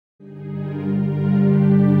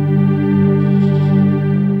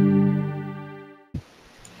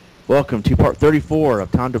Welcome to part 34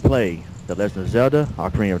 of Time to Play, The Legend of Zelda,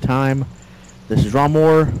 Ocarina of Time. This is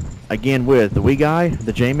Romor, again with the Wiiguy,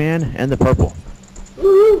 the Jman, and the Purple.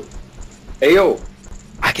 Woo! Ayo!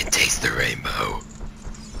 I can taste the rainbow.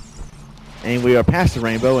 And we are past the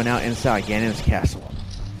rainbow and now inside Ganons Castle.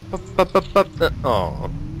 Oh.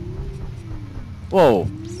 Whoa.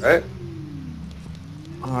 Right?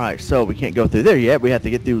 Alright, so we can't go through there yet. We have to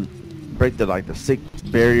get through, break the 6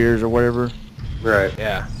 barriers or whatever. Right.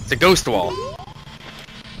 Yeah, it's a ghost wall.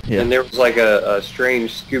 Yeah. And there was like a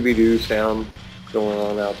strange Scooby-Doo sound going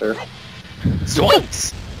on out there.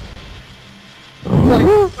 Zoinks!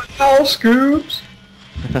 All scoops!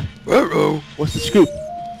 Ruh-roh. What's the scoop?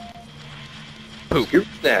 Poop. Scoop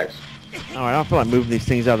snacks. Alright, I don't feel like moving these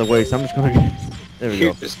things out of the way, so I'm just gonna... There we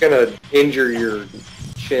go. It's gonna injure your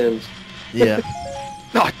chins. Yeah.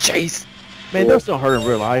 Oh, jeez. Man, those don't hurt in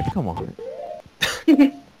real life. Come on.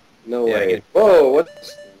 No Yeah, way. Whoa,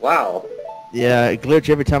 what's... Wow. Yeah, it glitch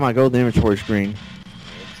every time I go to the inventory screen.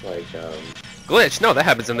 It's like, Glitch? No, that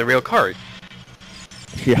happens in the real cart.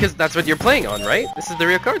 Yeah. Because that's what you're playing on, right? This is the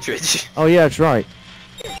real cartridge. Oh yeah, that's right.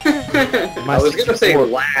 I was gonna say 64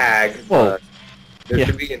 lag, Whoa. but there Yeah.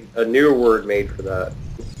 should be a newer word made for that.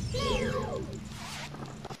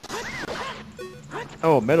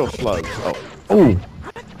 Oh, metal slugs. Oh.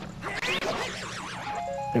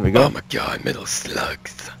 There we go. Oh my god, metal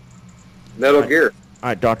slugs. Metal Gear.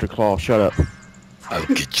 Alright, Dr. Claw, shut up. I'll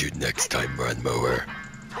get you next time, Run Mower.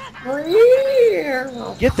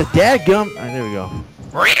 Get the dadgum. Alright, there we go.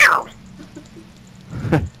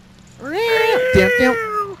 Damn, damn.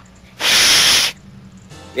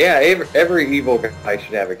 Yeah, every evil guy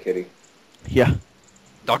should have a kitty. Yeah.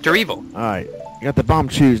 Dr. Evil. Alright. I got the bomb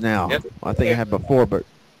shoes now. Yep. Well, I think I had before, but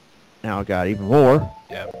now I got even more.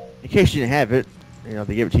 Yeah. In case you didn't have it, you know,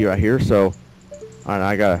 they give it to you right here, so... Alright,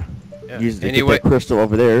 I gotta use it to Anyway- get that crystal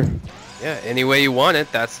over there. Yeah, any way you want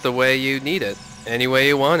it, that's the way you need it. Any way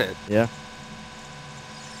you want it. Yeah.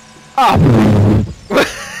 Ah!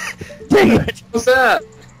 Dang it! What's that?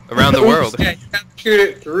 Around the world. Yeah, you have to shoot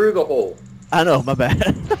it through the hole. I know, my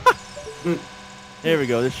bad. There we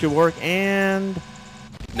go, this should work, and...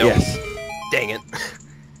 Nope. Yes. Dang it.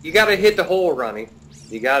 You gotta hit the hole, Ronnie.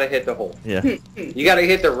 You gotta hit the hole. Yeah. You gotta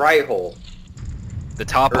hit the right hole. The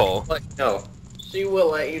top hole. No. She will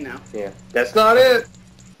let you know. Yeah. That's not it.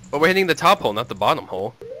 But we're hitting the top hole, not the bottom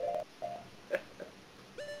hole.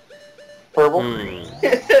 Purple.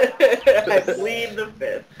 I plead the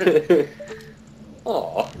fifth.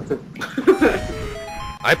 Aw.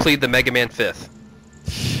 I plead the Mega Man 5th.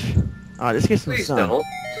 Alright, let's get some Please sun. don't.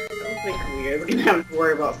 I don't think you guys are gonna have to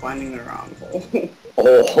worry about finding the wrong hole.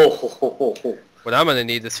 Oh. What I'm gonna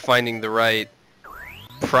need is finding the right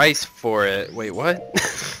price for it. Wait, what?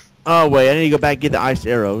 Oh, wait, I need to go back and get the iced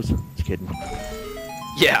arrows. Just kidding.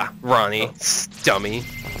 Yeah, Ronnie. Dummy.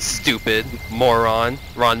 Stupid. Moron.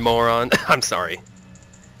 Ron Moron. I'm sorry.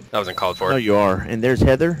 That wasn't called for. No, you are. And there's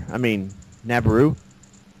Heather. I mean, Nabaru.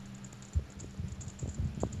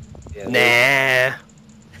 Yeah, Nah.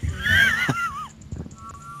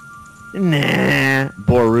 Nah.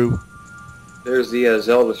 Boru. There's the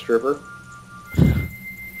Zelda stripper.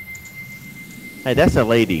 Hey, that's a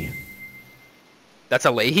lady. That's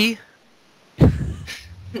a Leahy? No,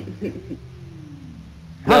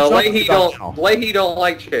 How's Leahy that don't. Leahy don't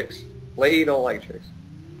like chicks. Leahy don't like chicks.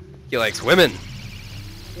 He likes women.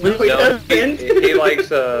 No, he No, doesn't. he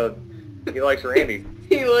likes Randy.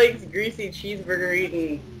 He likes greasy cheeseburger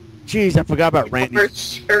eating Jeez, I forgot about Randy. orange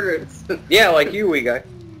shirts. Yeah, like you, wee guy.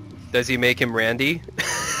 Does he make him Randy?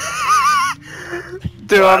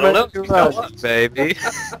 Well, I don't know. Baby.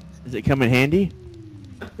 Is it come in handy?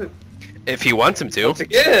 If he wants him to. Once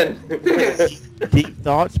again. Deep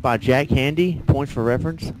Thoughts by Jack Handy. Points for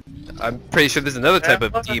reference. I'm pretty sure there's another type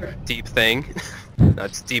of deep thing.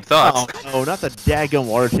 That's deep thoughts. Oh, no, not the daggone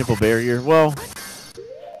water temple barrier. Well,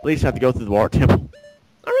 at least I have to go through the water temple.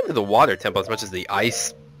 Not really the water temple as much as the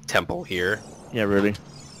ice temple here. Yeah, really.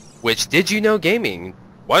 Which, did you know, gaming?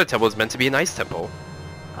 Water temple was meant to be an ice temple.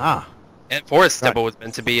 Ah. And forest Right. temple was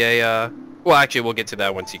meant to be a, well, actually, we'll get to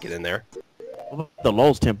that once you get in there. What about the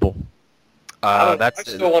Lulz temple? I That's...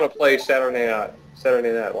 still want to play Saturday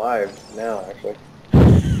Night Live now, actually.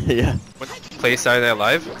 Yeah. What, play Saturday Night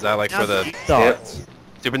Live? Is that like for the Deep Thoughts.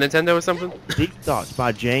 Super Nintendo or something? Deep Thoughts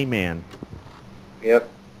by Jman. Yep.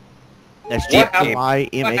 That's What happened-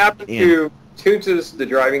 What Jman. happened to Toonces the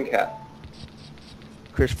Driving Cat?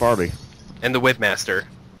 Chris Farley. And the Whipmaster.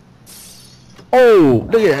 Oh,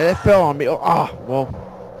 look at that. That fell on me. Oh, well,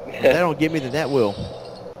 if that don't get me, then that will.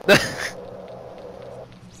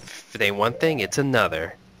 If it ain't one thing, it's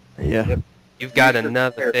another. Yeah. Yep. You've got Use your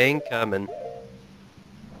another fire. thing coming.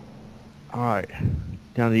 All right.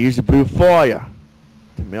 Down to use the blue fire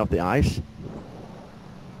to melt the ice.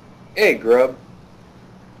 Hey, grub.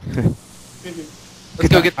 Let's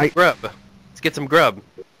go get some grub. Let's get some grub.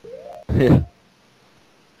 Yeah.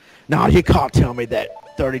 Now you can't tell me that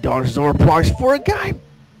 $30 is overpriced for a game.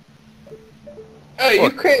 Hey,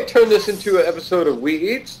 you can't turn this into an episode of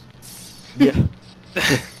We Eats. Yeah.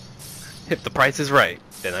 If the price is right,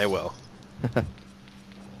 then I will.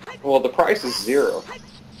 Well, the price is 0.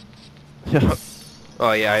 Yeah.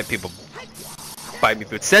 Oh yeah, I have people buy me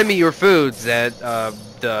food. Send me your foods at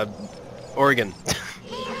the Oregon.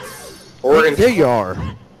 Oregon. There you are.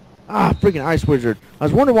 Ah, freaking ice wizard. I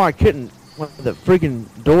was wondering why I couldn't. When the freaking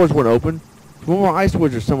doors wouldn't open. One more ice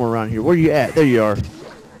wizard somewhere around here. Where you at? There you are.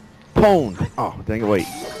 Pwned. Oh, dang it! Wait.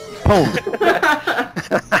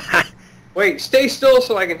 Pwned. Wait, stay still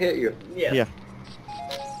so I can hit you. Yeah. Yeah.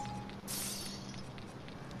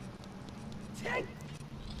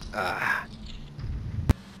 Ah.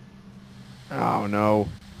 Oh no.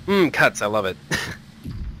 Cuts. I love it.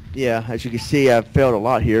 Yeah, as you can see, I've failed a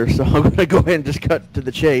lot here, so I'm gonna go ahead and just cut to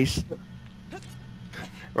the chase.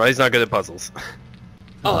 Ronnie's not good at puzzles.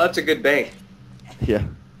 Oh, that's a good bank. Yeah.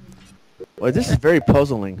 Well, this is very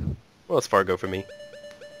puzzling. Well, it's Fargo for me.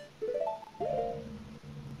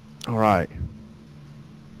 All right.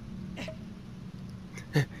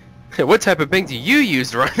 What type of bank do you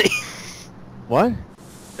use, Ronnie? What?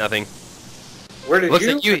 Nothing. Where did Looks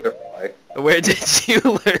you like you- fly? Where did you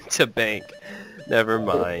learn to bank? Never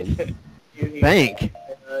mind. Bank.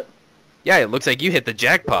 Yeah, it looks like you hit the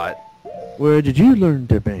jackpot. Where did you learn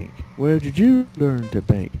to bank? Where did you learn to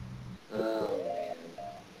bank? Oh, man.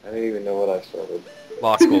 I didn't even know what I started.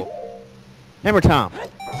 Law school. Hammer time.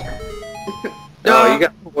 No,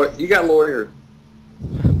 you got lawyered.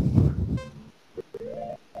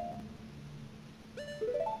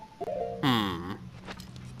 Hmm.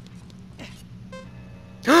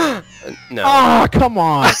 No. Ah, come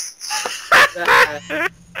on.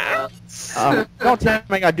 Don't tell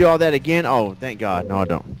me I gotta do all that again. Oh, thank God. No, I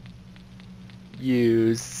don't.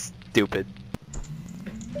 You stupid.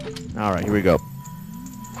 All right, here we go.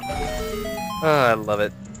 Oh, I love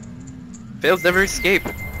it. Fails never escape.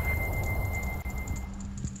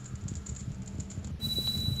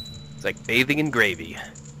 It's like bathing in gravy.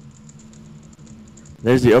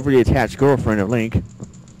 There's the overly attached girlfriend of Link.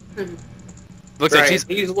 Looks Right, like she's...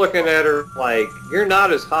 he's looking at her like, you're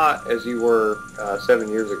not as hot as you were 7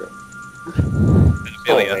 years ago.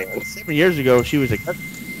 Pedophilia. Oh, man. 7 years ago, she was a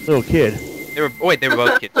little kid. They were... Wait, they were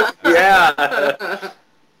both kids. Yeah.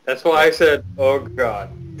 That's why I said, oh, God.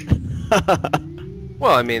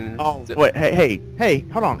 Well, I mean... Oh, wait, hey,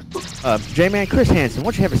 hold on. Jman, Chris Hansen, why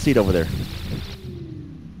don't you have a seat over there?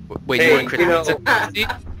 Wait, Hey, you want you know- Chris...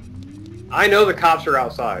 I know the cops are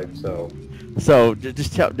outside, so... So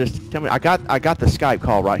just tell me. I got the Skype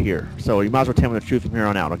call right here. So you might as well tell me the truth from here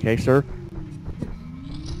on out, okay, sir?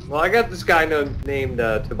 Well, I got this guy named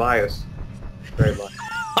Tobias. Very much.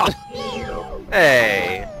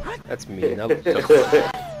 Hey, that's mean.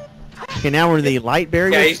 Okay, now we're in the light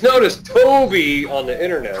barrier. Yeah, he's known as Toby on the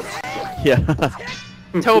internet. Yeah.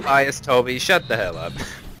 Tobias, Toby, shut the hell up.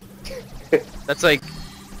 That's like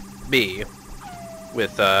me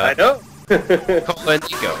with I know. Cola and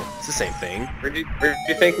Nico. It's the same thing. Where do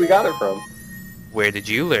you think we got it from? Where did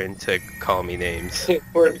you learn to call me names?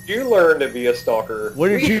 Where did you learn to be a stalker? What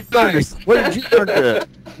did you learn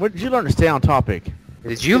to stay on topic?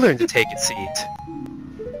 Where did you learn to take a seat?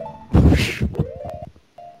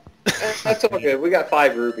 That's all good. We got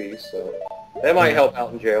 5 rupees, so that might help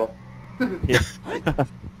out in jail. Yeah.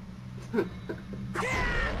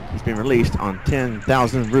 He's been released on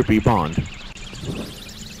 10,000 rupee bond.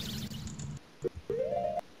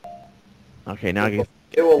 Okay, now I can...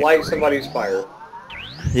 It will light somebody's fire.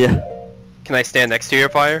 Yeah. Can I stand next to your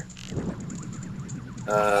fire?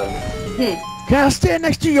 Can I stand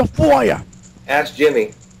next to your fire? Ask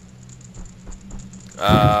Jimmy.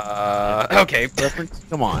 Okay. Reference?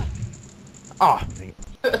 Come on. Ah, dang it.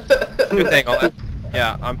 Good thing.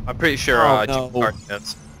 Yeah, I'm pretty sure. Oh, Jim no. Carter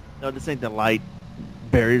knows. No, this ain't the light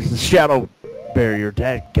barriers, the shadow barrier,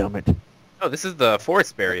 dadgummit. Oh, this is the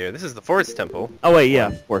forest barrier. This is the forest temple. Oh wait, yeah,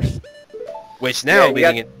 of course. Which now Yeah, you leading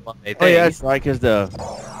got- into my thing. Oh yeah, that's right, because the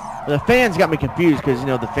fans got me confused, because, you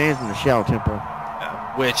know, the fans in the shadow temple.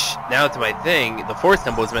 Which now to my thing, the forest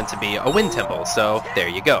temple is meant to be a wind temple. So there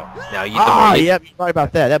you go. Now you. Ah, you- yep, you're right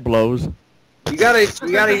about that. That blows. You gotta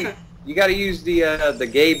use the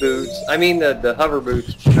gay boots. I mean the hover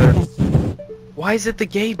boots. Why is it the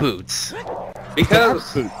gay boots?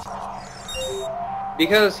 Because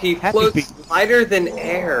Because he Happy floats feet. lighter than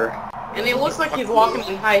air. And it looks like he's walking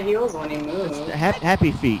in high heels when he moves.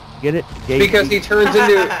 Happy feet. Get it? Gay Because feet. he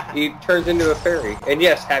turns into a fairy. And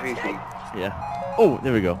yes, happy feet. Yeah. Oh,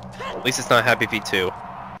 there we go. At least it's not Happy Feet 2.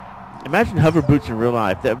 Imagine hover boots in real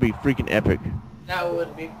life. That would be freaking epic. That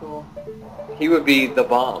would be cool. He would be the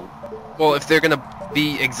bomb. Well, if they're gonna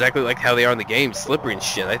be exactly like how they are in the game, slippery and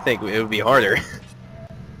shit, I think it would be harder.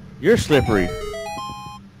 You're slippery.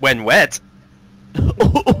 When wet.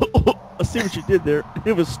 I see what you did there.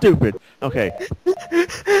 It was stupid. Okay.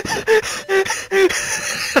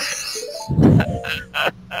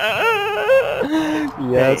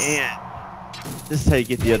 Yes. And this is how you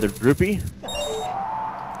get the other rupee.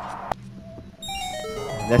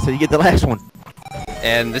 And that's how you get the last one.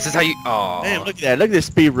 And this is how you... Oh. Man, look at that. Look at this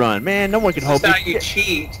speed run. Man, no one can hold This is how me. you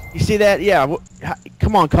cheat. You see that? Yeah.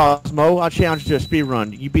 Come on, Cosmo. I'll challenge you to a speed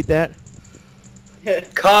run. You beat that?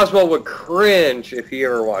 Cosmo would cringe if he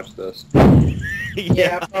ever watched this.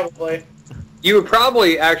 Yeah, probably. You would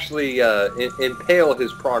probably actually impale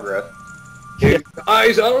his progress. Dude,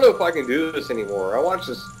 guys, I don't know if I can do this anymore. I watched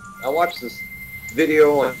this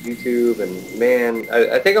video on YouTube, and man,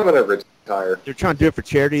 I think I'm gonna retire. They're trying to do it for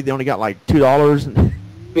charity. They only got like $2.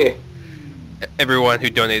 Yeah. Everyone who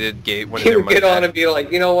donated gave one of He their would money get on back. and be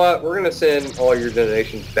like, you know what? We're gonna send all your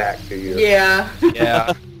donations back to you. Yeah.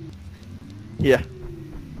 Yeah. Yeah.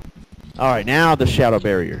 Alright, now the shadow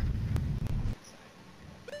barrier.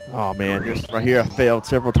 Oh man, just right here I failed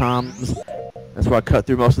several times. That's why I cut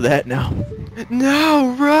through most of that now.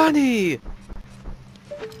 No, Ronnie!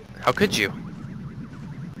 How could you?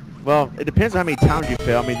 Well, it depends on how many times you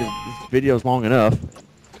fail. I mean, this video's long enough.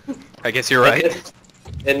 I guess you're right.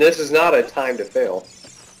 And this is not a time to fail.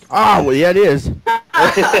 Ah, well, yeah, it is.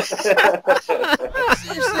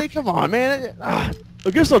 Seriously, come on, man. I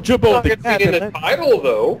guess I'll jump over the It's not gonna be in the title,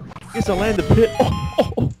 though. I guess I'll land the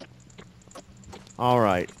pit.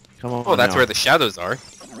 Alright, come on. Oh, that's now. where the shadows are.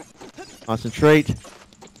 Concentrate.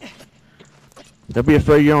 Don't be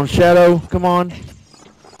afraid of your own shadow. Come on.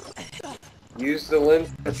 Use the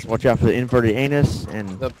lens. Watch out for the inverted anus and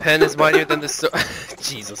The pen is mightier than the sword.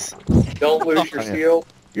 Jesus. Don't lose your yeah. seal.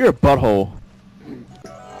 you're a butthole.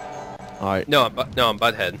 Alright, No, I'm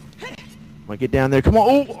Butthead. wanna get down there. Come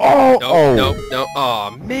on. Oh, oh, No, oh. no, no.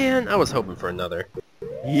 Oh man, I was hoping for another.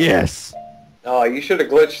 Yes. Oh, you should have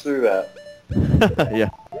glitched through that. Yeah.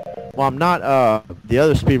 Well, I'm not the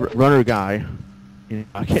other speed runner guy. You know,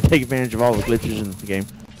 I can't take advantage of all the glitches in the game.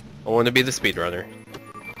 I want to be the speedrunner.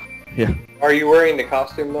 Yeah. Are you wearing the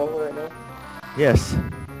costume though right now? Yes.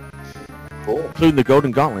 Cool. Including the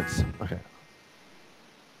golden gauntlets. Okay.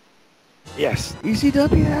 Yes.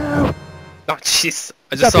 ECW. Oh jeez,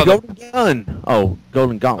 I Got just saw the the. golden gun. Oh,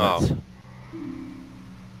 golden gauntlets.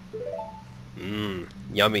 Mmm,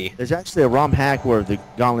 yummy. There's actually a ROM hack where the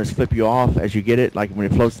gauntlets flip you off as you get it. Like when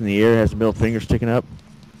it floats in the air, it has the middle finger sticking up.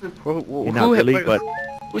 You're not really, but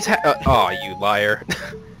who's oh, you liar!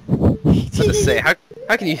 I was to say, how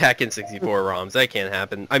can you hack N64 ROMs? That can't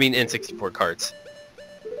happen. I mean, N64 carts.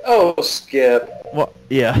 Oh, Skip. well,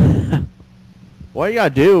 yeah. What you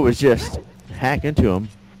gotta do is just hack into them.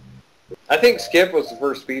 I think Skip was the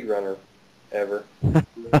first speedrunner ever.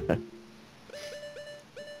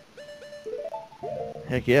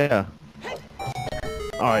 Heck yeah.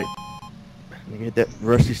 Alright. Let me get that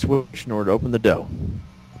rusty switch in order to open the door.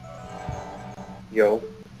 Yo.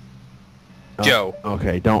 Oh, Joe.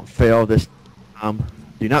 Okay, don't fail this time.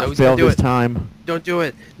 Do not No, he's fail gonna do this it. time. Don't do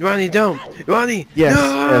it, Ronnie. Don't, Ronnie. Yes, no!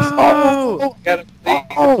 yes. Oh, Gotta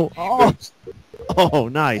oh, oh,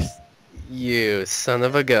 nice. You son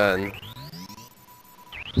of a gun.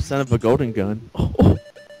 Son of a golden gun. Oh.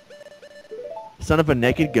 Son of a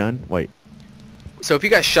naked gun. Wait. So if you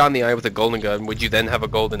got shot in the eye with a golden gun, would you then have a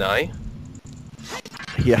golden eye?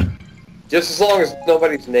 Yeah. Just as long as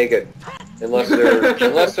nobody's naked. Unless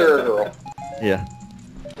they're a girl. Yeah.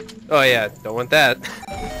 Oh yeah, don't want that.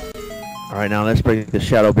 Alright, now let's break the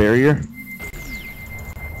shadow barrier.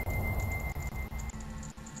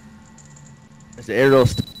 As the arrow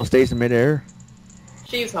still stays in midair.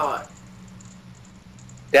 She's hot.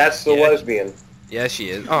 That's the Yeah. lesbian. Yeah, she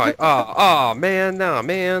is. Oh, man, no,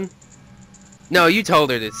 man. No, you told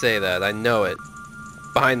her to say that. I know it.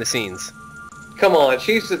 Behind the scenes. Come on,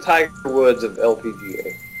 she's the Tiger Woods of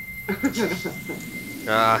LPGA.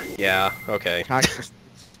 Ah, yeah, okay.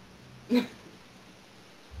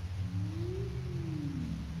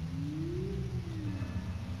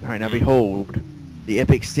 Alright, now behold the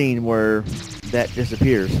epic scene where that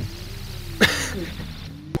disappears.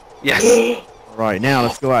 Yes. Right, now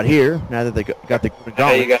let's go out here, now that they got the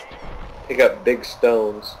Hey, gauntlet. you got big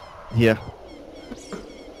stones. Yeah.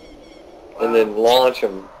 and then launch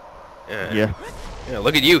them. Yeah. Yeah,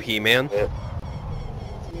 look at you, He-Man. Yeah.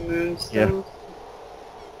 Yeah.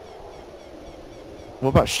 What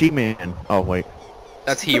about She-Man? Oh, wait.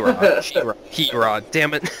 That's He-Ra. He-Ra,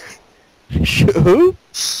 damn it. Who?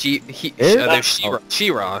 There's She-Ra.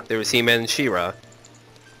 She-Ra. There was He-Man and She-Ra.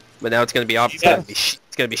 But now it's gonna be opposite. Yes.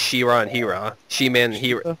 It's gonna be She-Ra and He-Ra. She-Man and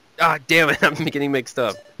He-Ra. Ah, damn it, I'm getting mixed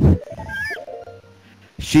up.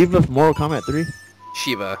 Shiva from Mortal Kombat 3?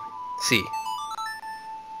 Shiva. C.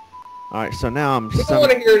 Alright, so now I'm I don't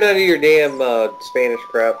want to hear none of your damn Spanish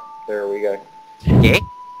crap. There we go. ¿Qué?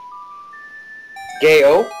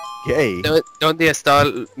 Gay-o? gay. ¿Dónde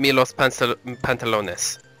están los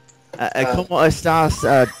pantalones? ¿Cómo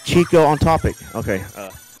estás, chico on topic? Okay.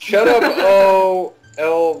 Shut up, O.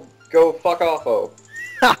 L. Go fuck off, O.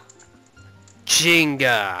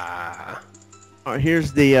 Chinga. Alright,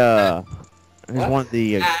 here's the, here's one of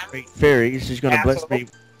the great fairies. She's gonna bless me.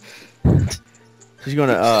 She's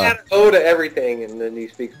gonna, Add O to everything, and then you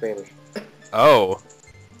speak Spanish. Oh.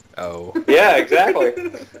 Oh. Yeah, exactly.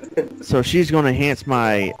 so she's gonna enhance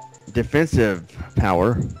my defensive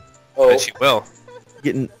power. Oh. Bet she will.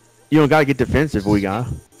 You don't gotta get defensive, we got.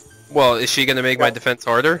 Well, is she gonna make my defense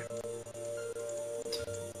harder?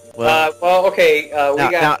 Well, okay, we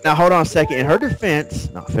got... Now, hold on a second. In her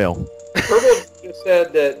defense... Not Phil. Purple just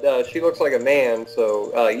said that she looks like a man,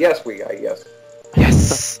 so, yes, we got, yes.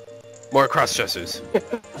 Yes! More cross-dressers. I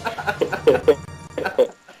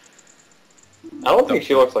don't think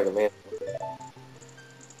she looks like a man.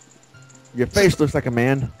 Your face looks like a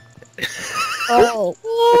man.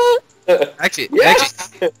 Actually, Yes!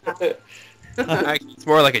 actually, it's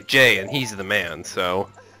more like a J, and he's the man, so...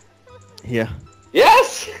 Yeah.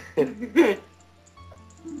 Yes!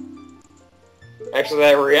 Actually,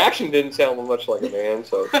 that reaction didn't sound much like a man,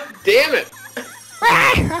 so... Damn it!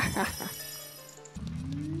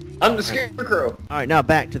 I'm the Scarecrow. Alright, now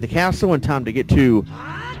back to the castle and time to get to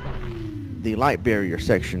the light barrier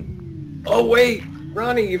section. Oh, wait!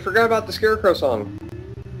 Ronnie, you forgot about the Scarecrow song.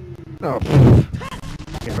 Oh,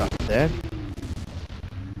 forget about that.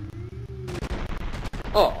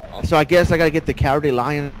 Oh. So I guess I gotta get the Cowardly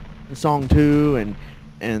Lion song too,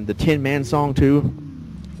 and the Tin Man song too.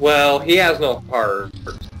 Well, he has no heart.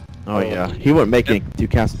 Oh yeah, he wouldn't make it to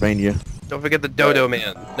Castlevania. Don't forget the Dodo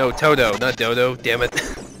Man. No, Toto, not Dodo, damn it.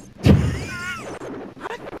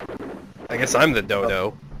 I guess I'm the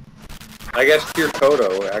Dodo. I guess you're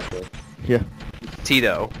Toto, actually. Yeah.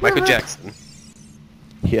 Tito. Michael Jackson.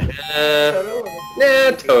 Yeah.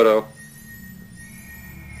 Nah, Toto.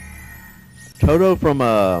 Toto from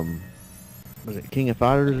was it King of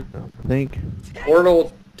Fighters? I think.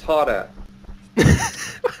 Mortal Toda.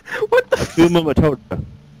 What the Akuma Matota.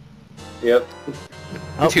 Yep.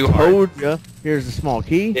 Oh, Too hard. told ya. Here's the small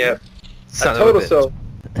key. Yep. Son I of a told bitch.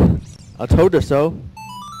 so. I told her so.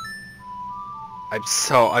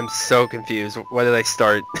 I'm so confused. Where did I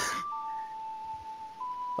start?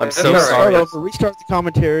 I'm That's so alright. sorry. Start over, restart the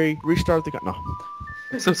commentary. Restart the. No.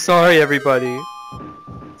 I'm so sorry, everybody.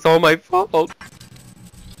 It's all my fault.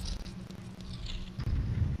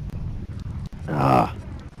 Ah.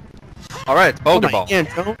 Alright, it's Boulder Oh Ball. my Ian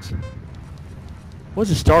Jones. What's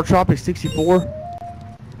it? Star Tropic 64?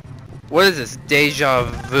 What is this? Deja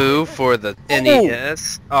Vu for the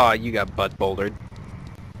NES? Oh, you got butt bouldered.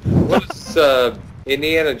 What's,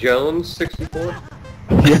 Indiana Jones 64?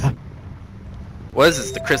 Yeah. What is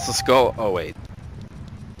this? The Crystal Skull? Oh, wait.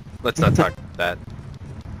 Let's not talk about that.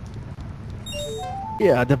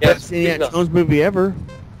 Yeah, the Yes, best Indiana enough. Jones movie ever.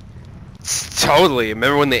 Totally.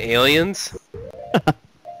 Remember when the aliens?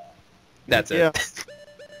 That's it. Yeah.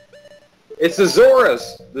 It's the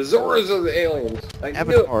Zoras. The Zoras are the aliens. I knew it.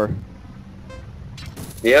 Avatar.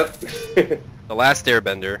 Yep. The Last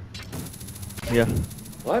Airbender. Yeah.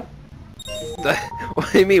 What?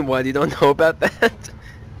 What do you mean, what? You don't know about that?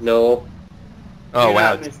 No. Oh, You're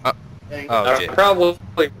wow. not missing Oh, anything. oh,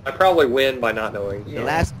 gee. I probably win by not knowing. The So.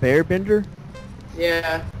 Last Bearbender?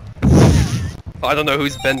 Yeah. I don't know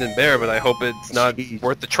who's bending bear, but I hope it's not Jeez.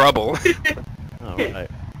 worth the trouble. Alright.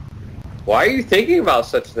 Why are you thinking about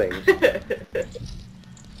such things?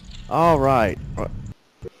 Alright.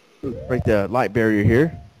 Break the light barrier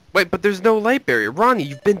here. Wait, but there's no light barrier. Ronnie,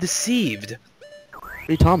 you've been deceived. What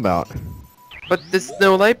are you talking about? But there's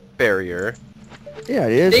no light barrier. Yeah,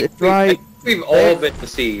 it is. I think It's right. We've all been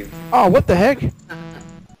deceived. Oh, what the heck?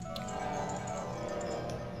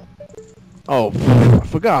 Oh, I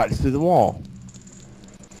forgot. It's through the wall.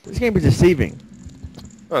 This game is deceiving.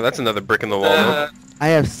 Oh, that's another brick in the wall. I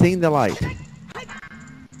have seen the light.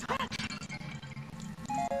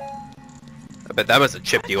 I bet that must have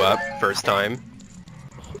chipped you up first time.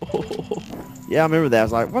 Yeah, I remember that. I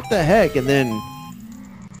was like, what the heck? And then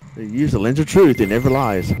they use the lens of truth. It never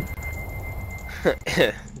lies.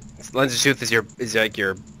 Lens of truth is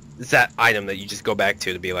that item that you just go back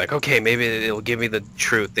to be like, okay, maybe it'll give me the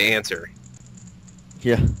truth, the answer.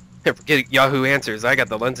 Yeah. Forget Yahoo Answers. I got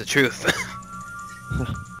the lens of truth.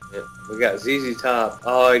 Yeah, we got ZZ Top.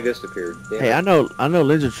 Oh, he disappeared. Damn Hey, it. I know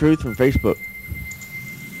lens of truth from Facebook.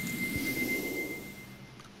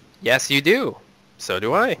 Yes, you do. So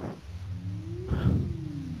do I.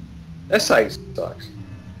 That site sucks.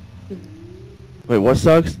 Wait, what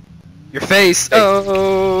sucks? Your face.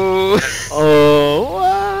 Oh. Oh,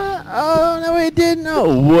 what? Oh, no, it didn't.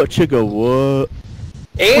 Oh, what, Chico, what?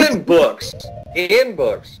 And books. And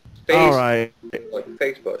books. All right.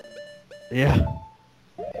 Facebook. Yeah.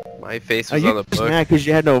 My face Are was you on the just book. mad because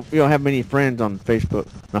you don't have many friends on Facebook?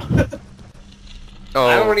 No.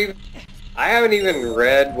 Oh. I haven't even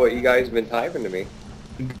read what you guys have been typing to me.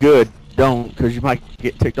 Good. Don't, because you might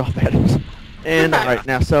get ticked off at us. And all right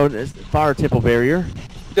now, so it's the fire temple barrier.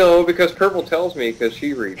 No, because Purple tells me because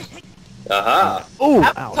she reads. Aha. Oh,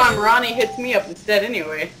 Half the time Ronnie hits me up instead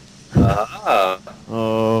anyway. Aha.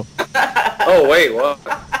 Oh, Oh, wait, what?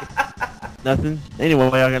 nothing. Anyway,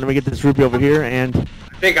 I'm gonna get this rupee over here, and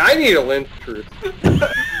I think I need a lens truth.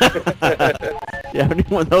 yeah, I need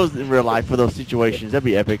one of those in real life for those situations. That'd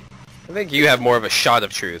be epic. I think you have more of a shot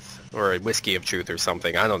of truth. Or a whiskey of truth or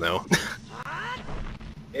something. I don't know.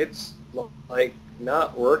 It's like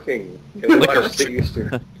not working. Liquor. As it used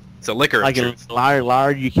to. It's a liquor Like of in truth.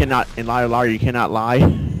 liar, you cannot. In liar, you cannot lie.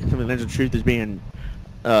 Some of the lens of truth is being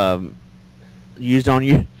used on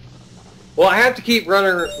you. Well, I have to keep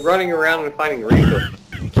running around and finding refills.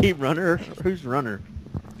 Keep runner. Who's runner?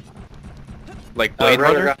 Like Blade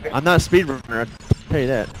Runner? guy. I'm not a speed runner. I'll tell you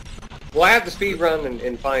that. Well, I have to speed run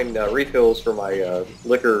and find refills for my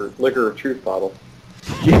liquor of truth bottle.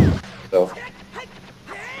 Yeah. So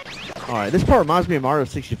All right, this part reminds me of Mario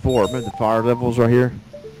 64. Remember the fire levels right here?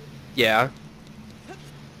 Yeah.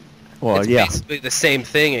 Well, It's yeah. basically the same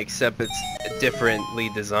thing except it's differently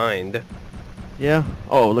designed. Yeah.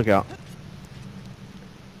 Oh, look out.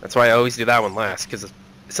 That's why I always do that one last, because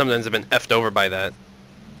sometimes I've been effed over by that.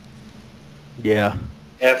 Yeah.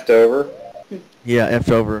 effed over. Yeah, F's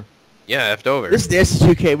over. Yeah, effed over. This is the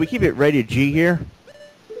S2K. We keep it rated G here.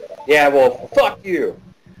 Yeah, well, fuck you.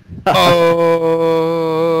 Oh.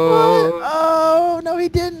 Oh, no, he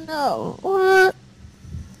didn't know. What?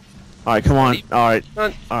 All right, come on. All right.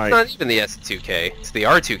 Not, All right. not even the S2K. It's the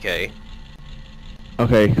R2K.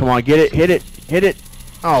 Okay, come on. Get it. Hit it. Hit it.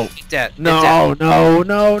 Oh. Get that. No, no,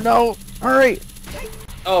 no, no. Hurry.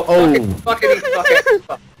 Oh, Oh. fuck it.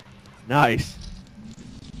 Nice.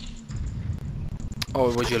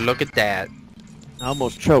 Oh, would you look at that? I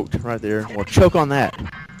almost choked right there. Well, choke on that.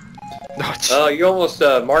 Oh, Oh, you almost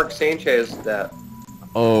Mark Sanchez that.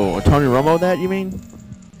 Oh, Tony Romo that, you mean?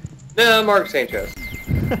 No, Mark Sanchez.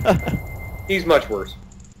 He's much worse.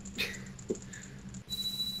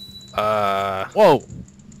 Whoa.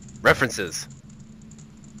 References.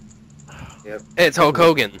 Yep. Hey, it's Hulk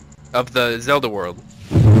Hogan of the Zelda world.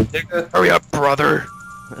 Nigga. Hurry up, brother.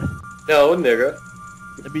 No, nigga.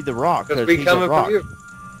 It'd be The Rock. Because 'cause we he's coming The Rock. for you.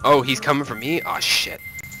 Oh, he's coming for me? Oh, shit.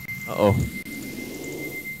 Uh-oh.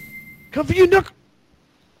 Come for you, Nickel.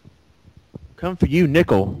 Come for you,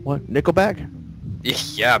 Nickel. What? Nickelback?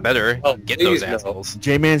 Yeah, better. Oh, Get please those no. assholes.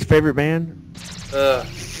 J-Man's favorite band?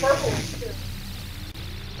 Purple.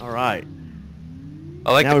 All right.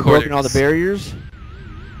 I like now the we've broken all the quarters. barriers.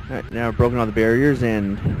 All right, now we've broken all the barriers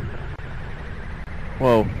and...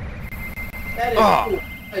 Whoa. That is Oh. cool.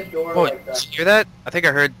 A door Oh, like did that. you hear that? I think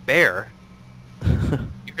I heard bear.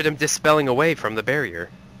 You heard him dispelling away from the barrier.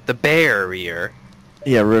 The barrier.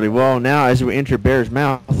 Yeah, really. Well, now as we enter Bear's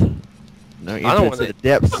mouth, now we I don't enter wanna- into the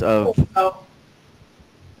depths of... Oh,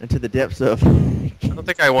 Into the depths of... I don't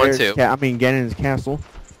think I want to. Ganons Castle.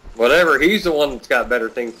 Whatever, he's the one that's got better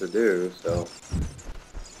things to do, so.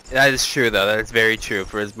 That is true, though. That is very true.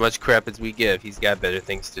 For as much crap as we give, he's got better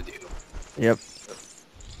things to do. Yep.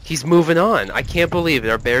 He's moving on. I can't believe it.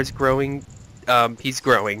 Our bear's growing. He's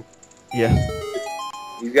growing. Yeah.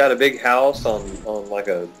 He's got a big house on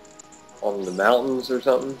the mountains or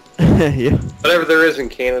something. Yeah. Whatever there is in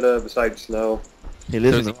Canada besides snow. He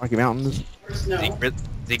lives in So the Rocky Mountains. there's no. Is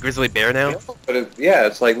he grizzly bear now? But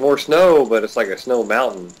it's like more snow, but it's like a snow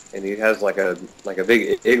mountain, and he has like a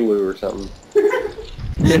big igloo or something.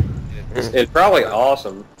 It's probably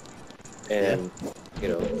awesome, and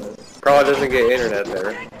probably doesn't get internet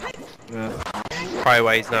there. Probably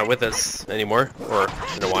why he's not with us anymore, or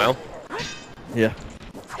in a while. Yeah.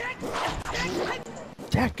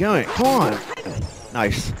 Jack going. Come on.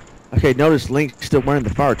 Nice. Okay, notice Link's still wearing the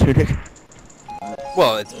fire tunic.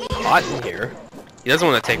 Well, it's hot in here. He doesn't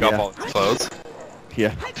want to take off all his clothes.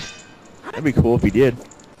 Yeah. That'd be cool if he did.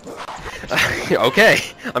 Okay,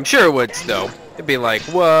 I'm sure it would, though. It'd be like,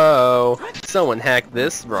 whoa, someone hacked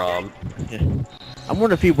this ROM. Yeah. I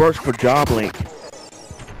wonder if he works for JobLink.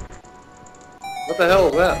 What the hell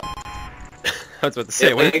is that? I was about to say,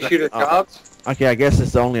 Yeah, what they is shoot at jobs? Okay, I guess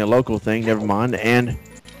it's only a local thing. Never mind. And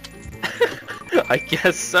that? I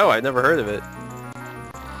guess so. I never heard of it.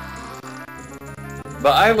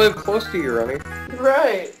 But I live close to you, Ronnie.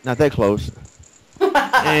 Right. not that close.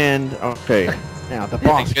 And okay, now the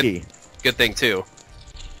boss good- key. Good thing, too.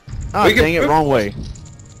 Oh, We can dang it, put- wrong way.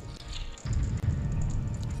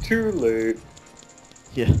 Too late.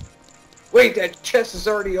 Yeah, Wait, that chest is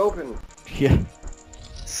already open. yeah,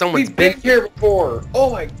 Someone's We've been here before.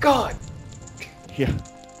 Oh my god. yeah.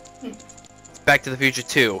 Back to the Future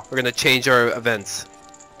 2. We're gonna change our events.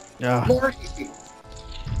 Ah, Marky.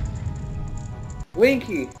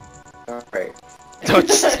 Winky. Alright.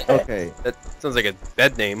 okay. That sounds like a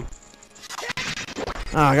bed name.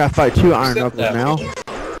 I gotta fight 2 Iron Accept Knuckles that. now.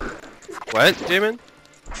 What, Jman?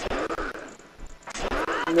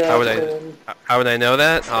 How would I know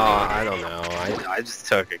that? Oh, I don't know. I just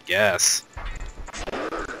took a guess.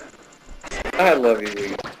 I love you,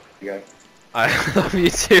 Wiiguy. I love you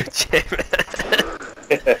too,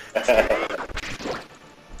 Jman.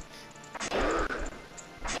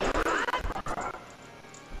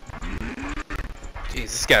 Jeez,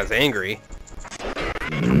 this guy's angry.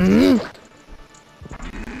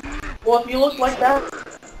 Well, if you look like that,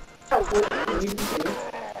 what you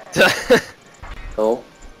do? Oh.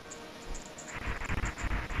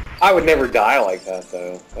 I would never die like that,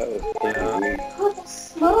 though. That was pretty weak. Oh, the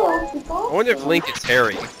smoke. It's I awesome. wonder if Link is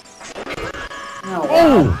hairy. No.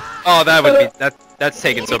 Oh, Oh, that would be that's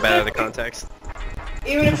taken so bad out of context.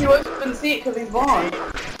 Even if you wouldn't see it because he's blonde.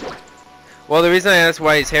 Well, the reason I asked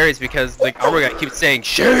why he's hairy is because like Armor Guy keeps saying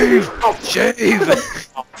shave, shave, I'm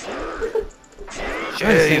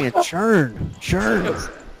saying shave, churn.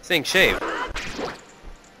 saying shave.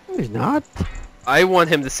 No, he's not. I want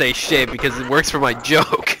him to say shave because it works for my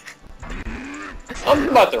joke. I'm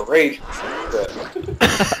about to rage.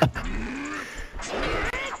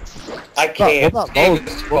 I can't. What about This game Lowe's?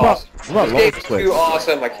 is too What awesome. about This Lowe's game is quick? too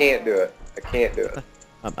awesome. I can't do it. I can't do it.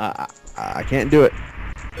 I can't do it.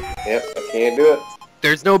 Yep, I can't do it.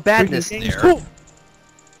 There's no badness Freaking game's there. cool.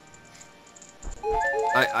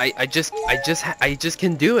 I just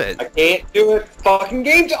can do it. I can't do it. Fucking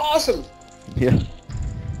game's awesome. Yeah.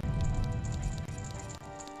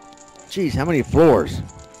 Jeez, how many floors?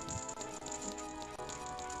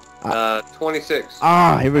 26.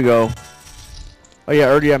 Ah, here we go. Oh yeah,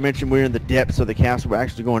 earlier I mentioned we're in the depths of the castle. We're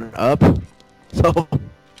actually going up. So.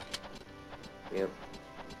 Yep.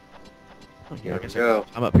 Okay, Here I we guess go.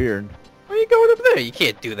 I'm up here. Why are you going up there? You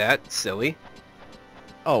can't do that, silly.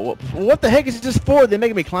 Oh, well, what the heck is this for? They're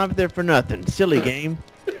making me climb up there for nothing. Silly game.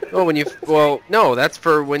 Well, no, that's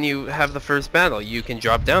for when you have the first battle. You can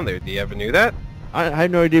drop down there. Do you ever knew that? I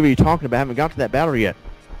have no idea what you're talking about. I haven't got to that battle yet.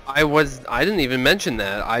 I didn't even mention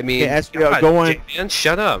that. I mean, Okay, as we are going- man,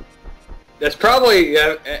 shut up. That's probably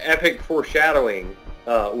epic foreshadowing.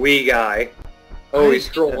 Wiiguy. Always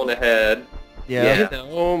scrolling ahead. Yeah. You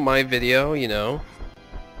know, my video, you know.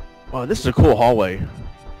 Oh, this is a cool hallway.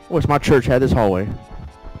 Wish my church had this hallway.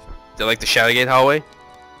 Is it like the Shadowgate hallway?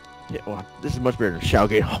 Yeah, well, this is much better than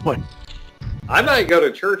Shoutgate hallway. I might go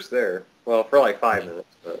to church there. Well, for like 5 minutes,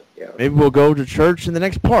 but yeah. Maybe we'll go to church in the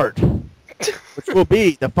next part, which will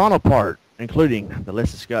be the final part, including the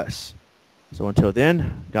Let's Discuss. So until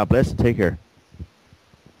then, God bless and take care.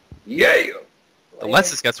 Yeah! The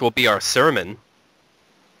Let's Discuss will be our sermon.